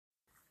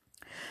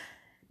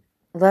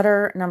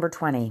Letter number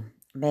 20,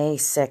 May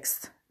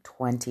 6th,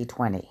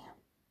 2020.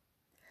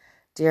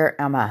 Dear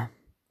Emma,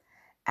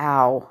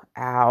 ow,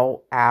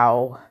 ow,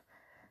 ow.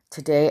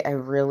 Today I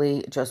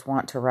really just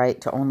want to write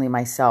to only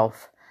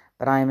myself,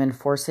 but I am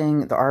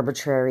enforcing the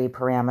arbitrary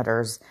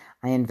parameters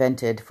I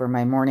invented for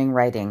my morning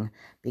writing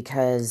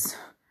because,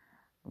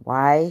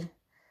 why?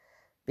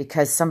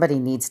 Because somebody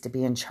needs to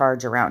be in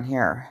charge around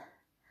here.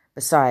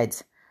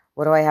 Besides,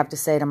 what do I have to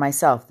say to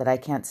myself that I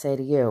can't say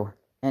to you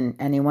and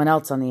anyone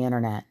else on the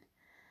internet?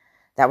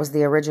 That was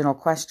the original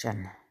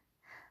question.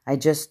 I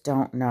just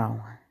don't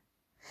know.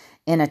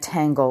 In a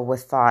tangle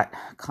with thought,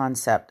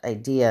 concept,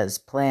 ideas,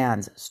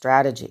 plans,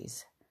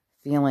 strategies,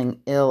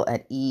 feeling ill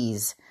at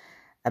ease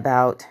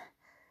about,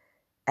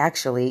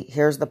 actually,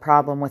 here's the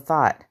problem with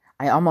thought.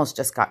 I almost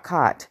just got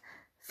caught.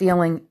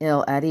 Feeling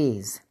ill at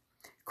ease.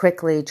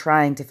 Quickly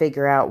trying to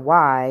figure out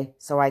why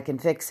so I can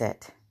fix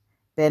it.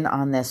 Been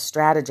on this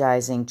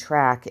strategizing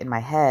track in my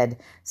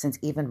head since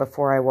even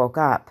before I woke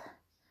up.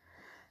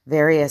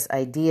 Various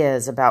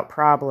ideas about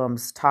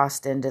problems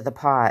tossed into the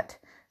pot.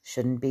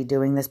 Shouldn't be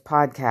doing this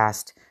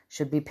podcast.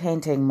 Should be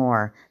painting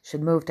more.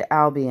 Should move to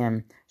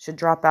Albion. Should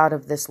drop out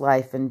of this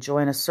life and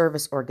join a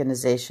service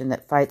organization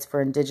that fights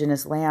for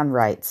indigenous land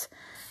rights.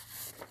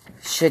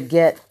 Should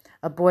get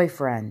a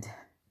boyfriend.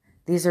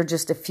 These are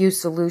just a few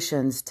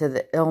solutions to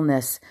the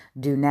illness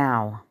due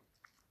now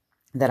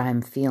that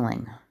I'm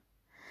feeling.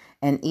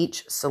 And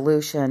each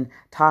solution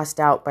tossed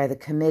out by the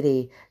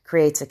committee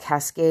creates a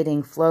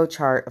cascading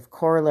flowchart of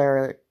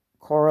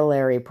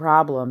corollary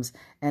problems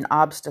and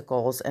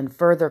obstacles and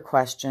further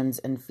questions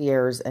and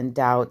fears and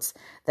doubts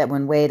that,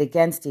 when weighed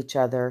against each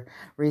other,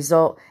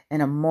 result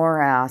in a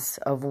morass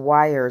of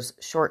wires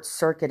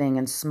short-circuiting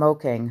and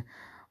smoking,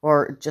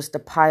 or just a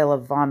pile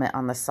of vomit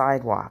on the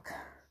sidewalk.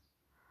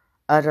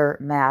 Utter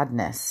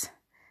madness.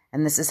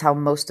 And this is how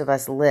most of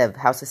us live,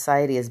 how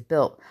society is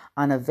built,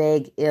 on a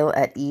vague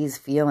ill-at-ease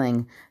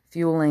feeling,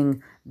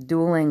 fueling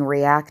dueling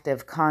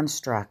reactive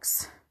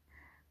constructs.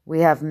 We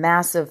have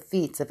massive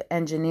feats of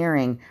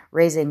engineering,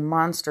 raising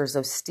monsters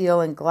of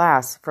steel and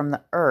glass from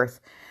the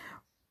earth,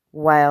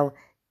 while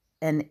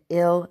an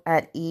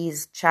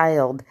ill-at-ease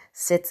child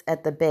sits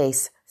at the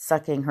base,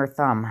 sucking her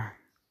thumb.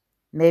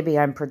 Maybe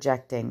I'm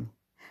projecting.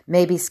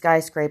 Maybe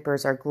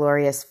skyscrapers are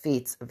glorious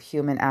feats of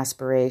human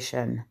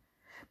aspiration.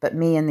 But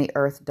me and the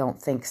earth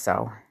don't think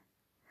so.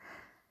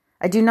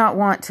 I do not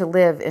want to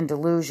live in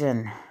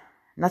delusion.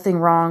 Nothing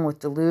wrong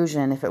with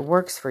delusion if it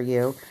works for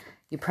you.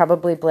 You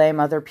probably blame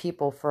other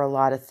people for a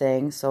lot of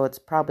things, so it's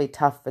probably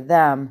tough for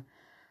them.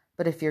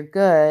 But if you're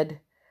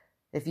good,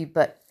 if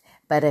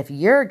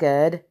you're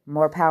good,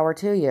 more power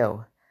to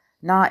you.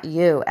 Not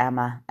you,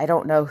 Emma. I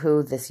don't know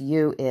who this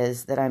you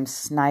is that I'm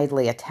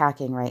snidely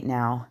attacking right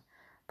now.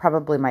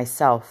 Probably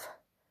myself.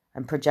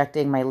 I'm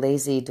projecting my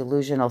lazy,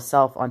 delusional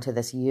self onto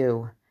this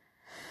you.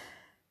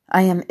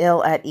 I am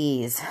ill at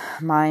ease,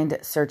 mind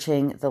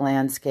searching the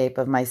landscape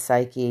of my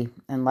psyche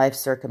and life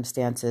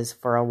circumstances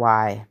for a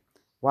why.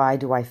 Why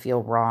do I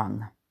feel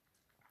wrong?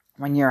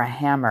 When you're a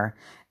hammer,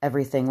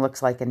 everything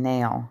looks like a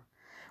nail.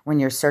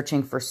 When you're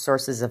searching for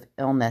sources of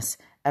illness,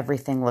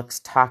 everything looks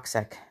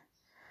toxic.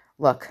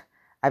 Look,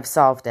 I've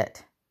solved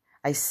it.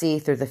 I see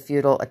through the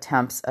futile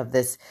attempts of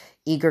this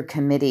eager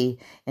committee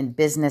in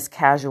business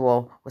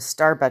casual with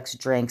Starbucks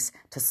drinks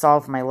to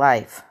solve my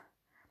life.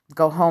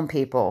 Go home,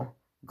 people.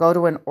 Go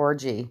to an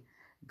orgy.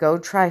 Go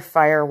try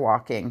fire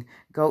walking.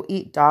 Go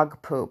eat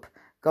dog poop.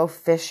 Go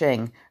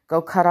fishing.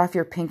 Go cut off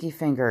your pinky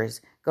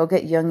fingers. Go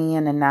get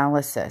Jungian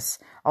analysis.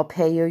 I'll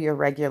pay you your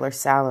regular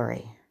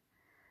salary.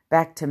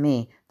 Back to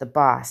me, the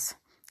boss.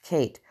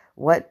 Kate,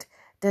 what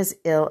does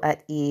ill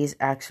at ease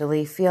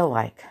actually feel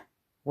like?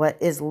 What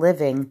is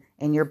living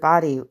in your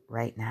body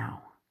right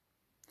now?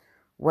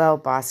 Well,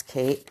 Boss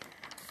Kate,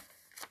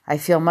 I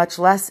feel much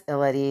less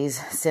ill at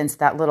ease since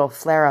that little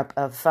flare-up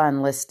of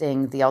fun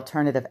listing the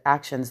alternative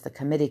actions the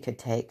committee could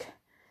take.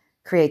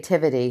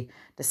 Creativity,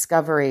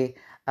 discovery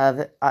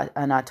of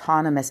an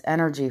autonomous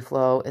energy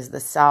flow is the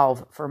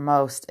salve for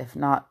most, if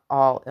not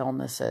all,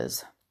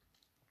 illnesses.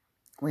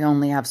 We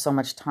only have so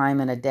much time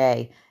in a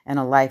day and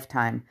a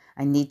lifetime.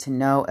 I need to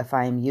know if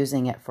I am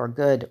using it for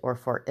good or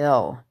for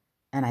ill,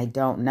 and I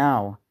don't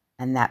know,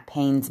 and that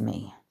pains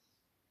me.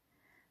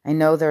 I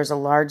know there's a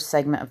large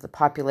segment of the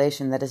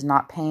population that is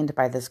not pained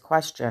by this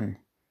question.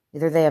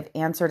 Either they have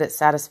answered it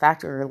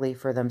satisfactorily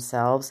for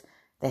themselves,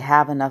 they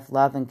have enough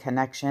love and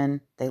connection,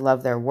 they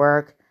love their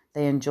work,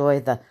 they enjoy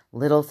the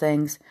little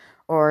things,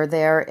 or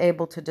they are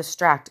able to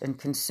distract and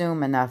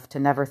consume enough to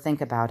never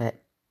think about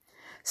it.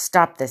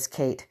 Stop this,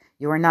 Kate.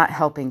 You are not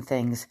helping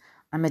things.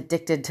 I'm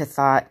addicted to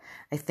thought.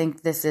 I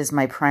think this is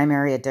my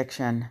primary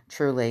addiction,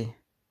 truly.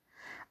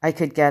 I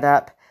could get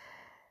up,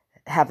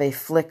 have a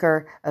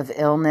flicker of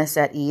illness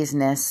at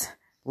easeness,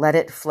 let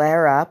it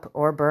flare up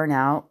or burn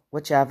out,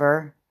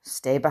 whichever,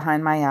 stay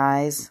behind my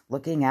eyes,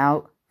 looking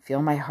out,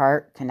 feel my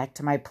heart, connect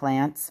to my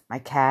plants, my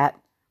cat,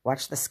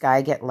 watch the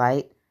sky get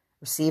light,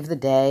 receive the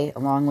day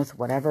along with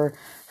whatever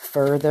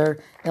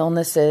further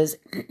illnesses,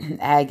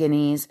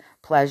 agonies,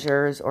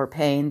 pleasures, or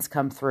pains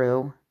come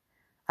through.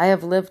 I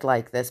have lived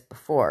like this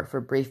before for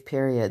brief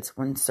periods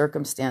when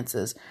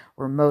circumstances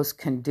were most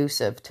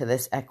conducive to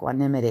this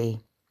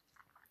equanimity,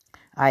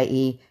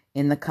 i.e.,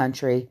 in the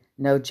country,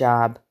 no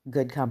job,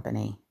 good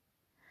company.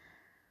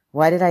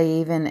 Why did I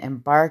even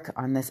embark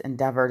on this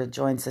endeavor to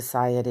join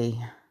society?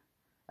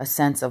 A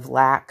sense of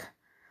lack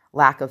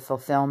of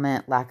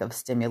fulfillment, lack of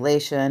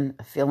stimulation,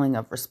 a feeling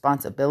of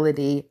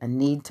responsibility, a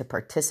need to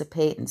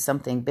participate in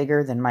something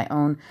bigger than my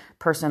own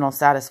personal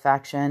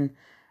satisfaction,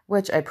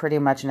 which I pretty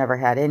much never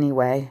had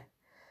anyway.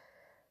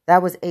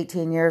 That was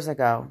 18 years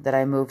ago that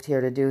I moved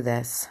here to do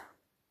this.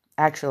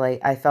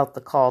 Actually, I felt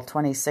the call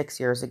 26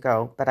 years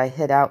ago, but I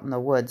hid out in the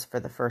woods for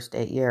the first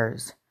 8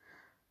 years.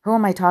 Who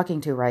am I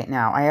talking to right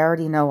now? I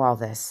already know all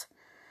this.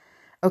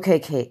 Okay,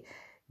 Kate,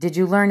 did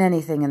you learn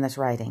anything in this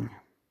writing?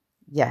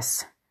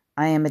 Yes,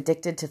 I am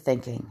addicted to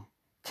thinking.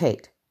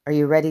 Kate, are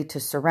you ready to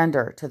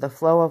surrender to the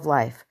flow of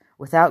life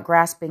without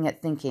grasping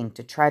at thinking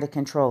to try to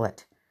control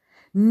it?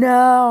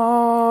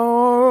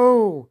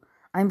 No!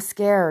 I'm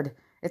scared.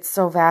 It's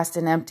so vast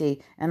and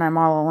empty, and I'm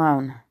all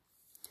alone.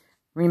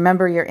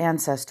 Remember your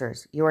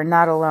ancestors. You are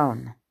not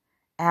alone.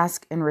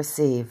 Ask and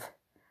receive.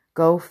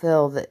 Go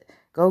feel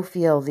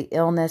the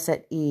illness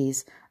at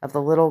ease of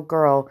the little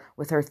girl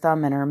with her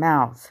thumb in her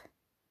mouth.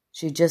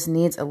 She just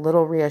needs a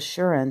little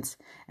reassurance,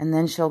 and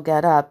then she'll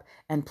get up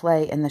and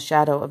play in the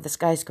shadow of the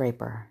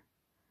skyscraper.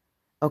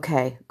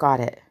 Okay,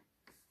 got it.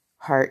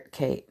 Heart,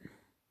 Kate.